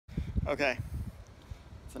Okay,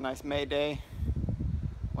 it's a nice May day.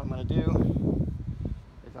 What I'm going to do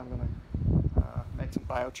is I'm going to make some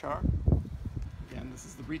biochar. Again, this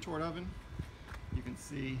is the retort oven. You can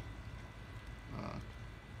see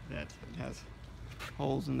that it has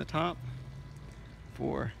holes in the top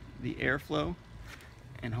for the airflow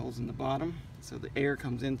and holes in the bottom. So the air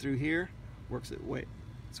comes in through here, works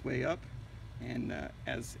its way up, and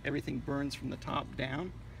as everything burns from the top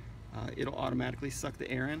down, it'll automatically suck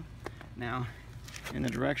the air in. Now, in the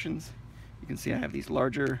directions, you can see I have these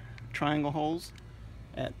larger triangle holes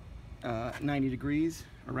at 90 degrees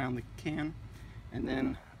around the can, and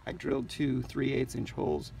then I drilled two 3/8 inch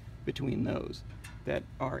holes between those that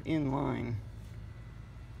are in line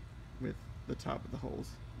with the top of the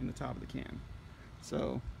holes in the top of the can.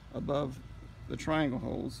 So above the triangle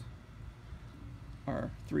holes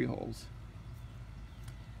are 3 holes,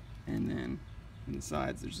 and then in the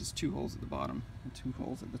sides there's just 2 holes at the bottom and 2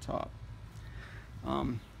 holes at the top.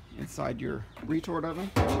 Inside your retort oven,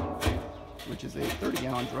 which is a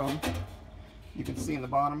 30-gallon drum, you can see in the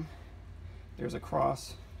bottom there's a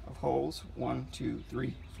cross of holes, 1, 2,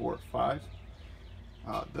 3, 4, 5.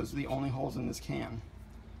 Those are the only holes in this can.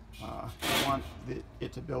 You want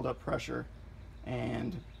it to build up pressure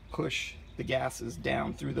and push the gases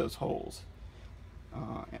down through those holes,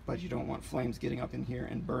 but you don't want flames getting up in here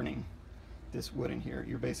and burning this wood in here.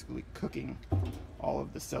 You're basically cooking all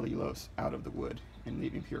of the cellulose out of the wood and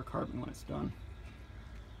leaving pure carbon when it's done.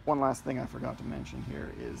 One last thing I forgot to mention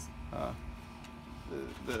here is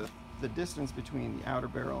the distance between the outer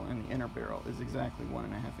barrel and the inner barrel is exactly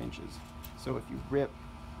 1.5 inches. So if you rip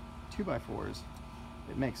 2x4s,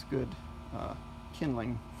 it makes good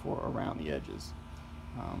kindling for around the edges.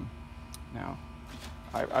 Now,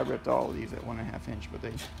 I ripped all of these at 1.5 inch, but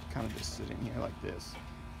they kind of just sit in here like this.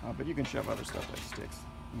 But you can shove other stuff like sticks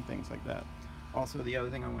and things like that. Also, the other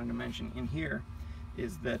thing I wanted to mention in here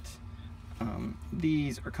is that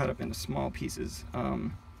these are cut up into small pieces.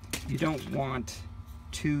 You don't want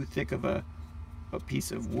too thick of a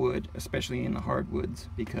piece of wood, especially in the hardwoods,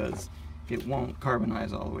 because it won't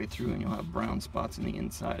carbonize all the way through and you'll have brown spots in the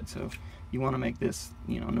inside. So you want to make this,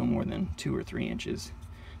 no more than 2 or 3 inches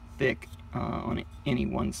thick on any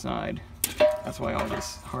one side. That's why all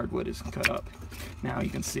this hardwood is cut up. Now you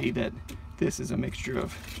can see that this is a mixture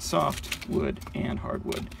of soft wood and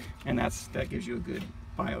hardwood, and that gives you a good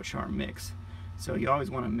biochar mix. So you always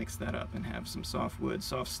want to mix that up and have some soft wood,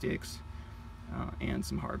 soft sticks, and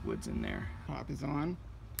some hardwoods in there. Top is on.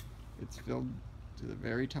 It's filled to the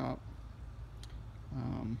very top.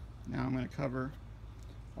 Now I'm going to cover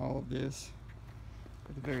all of this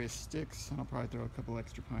with the various sticks, and I'll probably throw a couple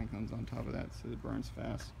extra pine cones on top of that so it burns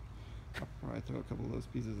fast. I'll probably throw a couple of those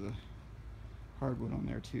pieces of hardwood on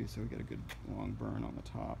there too, so we get a good long burn on the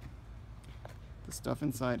top. The stuff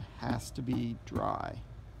inside has to be dry,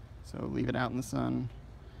 so leave it out in the sun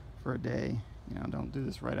for a day. Don't do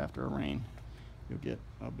this right after a rain. You'll get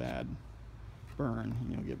a bad burn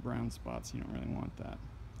and you'll get brown spots. You don't really want that.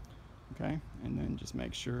 Okay, and then just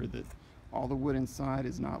make sure that all the wood inside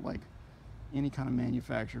is not like any kind of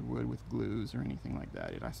manufactured wood with glues or anything like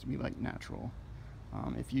that. It has to be like natural.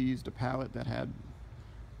 If you used a pallet that had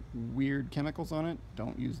weird chemicals on it,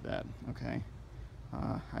 don't use that. Okay,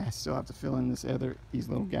 I still have to fill in these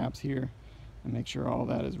little gaps here and make sure all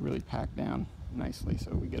that is really packed down nicely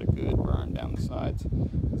so we get a good burn down the sides,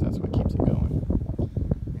 because that's what keeps it going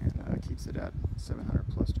and keeps it at 700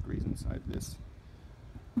 plus degrees inside this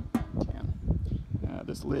can.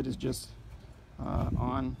 This lid is just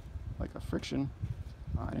on like a friction.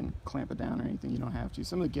 I didn't clamp it down or anything. You don't have to.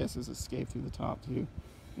 Some of the gases escape through the top too,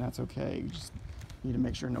 and that's okay. You just need to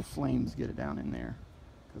make sure no flames get it down in there,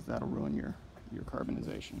 because that'll ruin your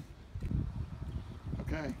carbonization.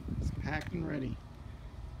 Okay, it's packed and ready.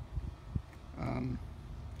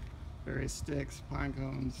 Various sticks, pine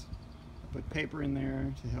cones. I put paper in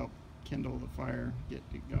there to help kindle the fire, get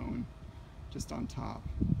it going, just on top.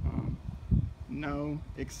 No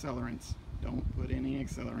accelerants. Don't put any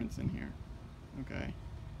accelerants in here. Okay,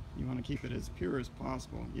 you want to keep it as pure as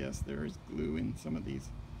possible. Yes, there is glue in some of these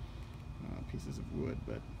pieces of wood,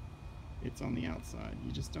 but it's on the outside.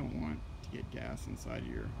 You just don't want to get gas inside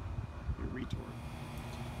your retort.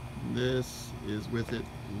 This is with it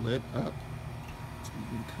lit up.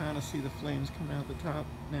 You can kind of see the flames coming out the top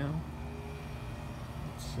now.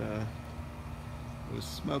 It was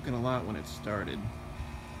smoking a lot when it started.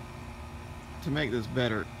 To make this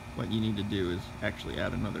better, what you need to do is actually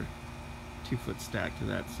add another 2-foot stack to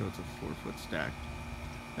that, so it's a 4-foot stack.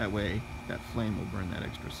 That way that flame will burn that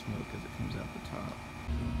extra smoke as it comes out the top.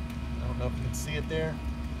 I don't know if you can see it there.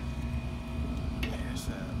 There's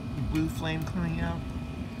a blue flame coming out.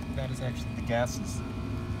 That that is actually the gases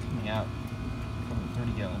coming out from the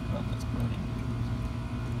 30-gallon drum that's burning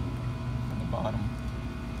from the bottom.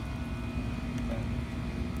 That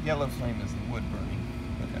yellow flame is the wood burning,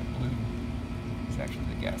 but that blue is actually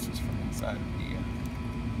the gases from inside of the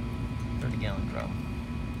 30-gallon drum.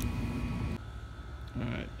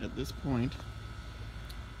 Alright, at this point,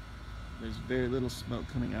 there's very little smoke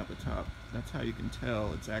coming out the top. That's how you can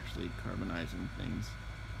tell it's actually carbonizing things.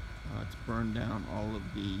 It's burned down all of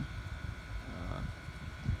the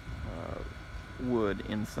wood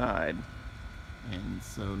inside, and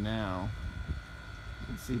so now you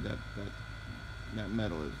can see that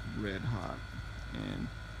metal is red hot, and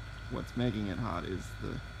what's making it hot is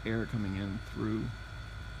the air coming in through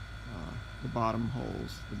the bottom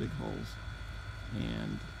holes, the big holes,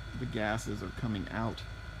 and the gases are coming out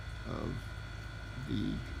of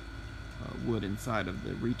the wood inside of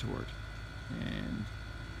the retort, and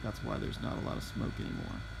that's why there's not a lot of smoke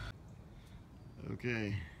anymore.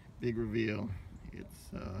 Okay, big reveal. It's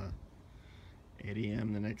 8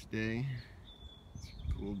 a.m. the next day. It's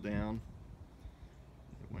cooled down.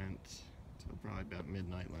 It went till probably about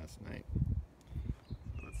midnight last night. So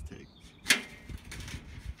let's take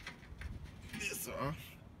this off.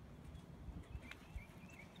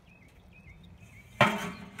 As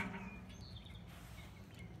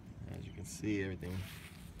you can see, everything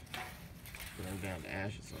burned down to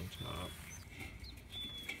ashes on top.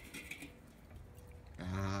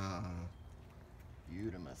 Ah,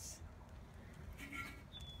 beautimous.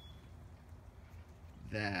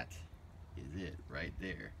 That is it right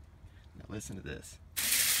there. Now listen to this.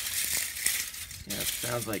 Yeah, it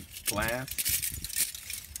sounds like glass.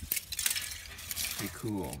 Pretty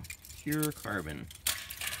cool. Pure carbon.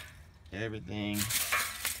 Everything.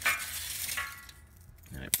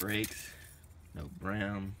 And it breaks. No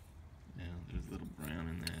brown. Now there's a little brown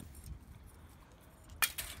in that.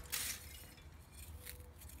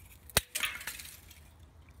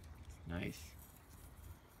 Nice.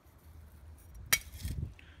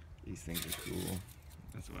 These things are cool.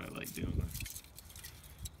 That's what I like doing.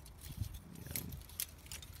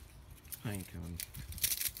 Pine cone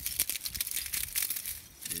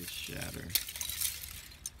is shatter.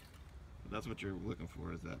 But that's what you're looking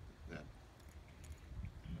for, is that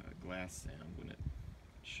glass sound when it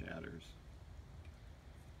shatters.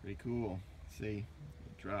 Pretty cool. See,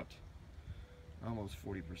 it dropped almost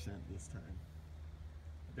 40% this time.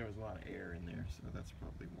 There was a lot of air in there, so that's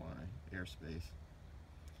probably why. Airspace.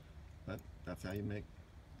 But that's how you make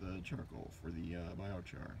the charcoal for the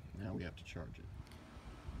biochar. Now we have to charge it.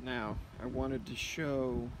 Now, I wanted to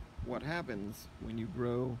show what happens when you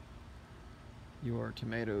grow your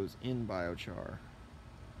tomatoes in biochar.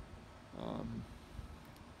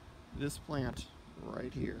 This plant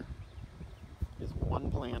right here is one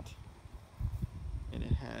plant, and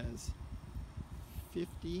it has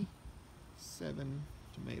 57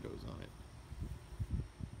 tomatoes on it.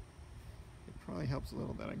 It probably helps a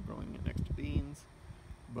little that I'm growing it next to beans,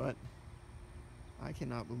 but I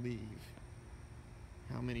cannot believe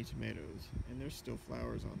how many tomatoes, and there's still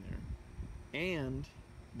flowers on there, and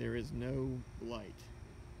there is no blight.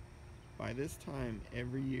 By this time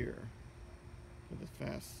every year for the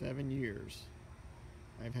past 7 years,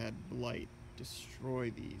 I've had blight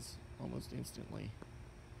destroy these almost instantly.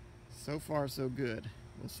 So far so good.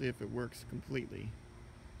 We'll see if it works completely.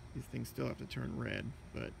 These things still have to turn red,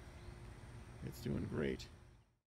 but it's doing great.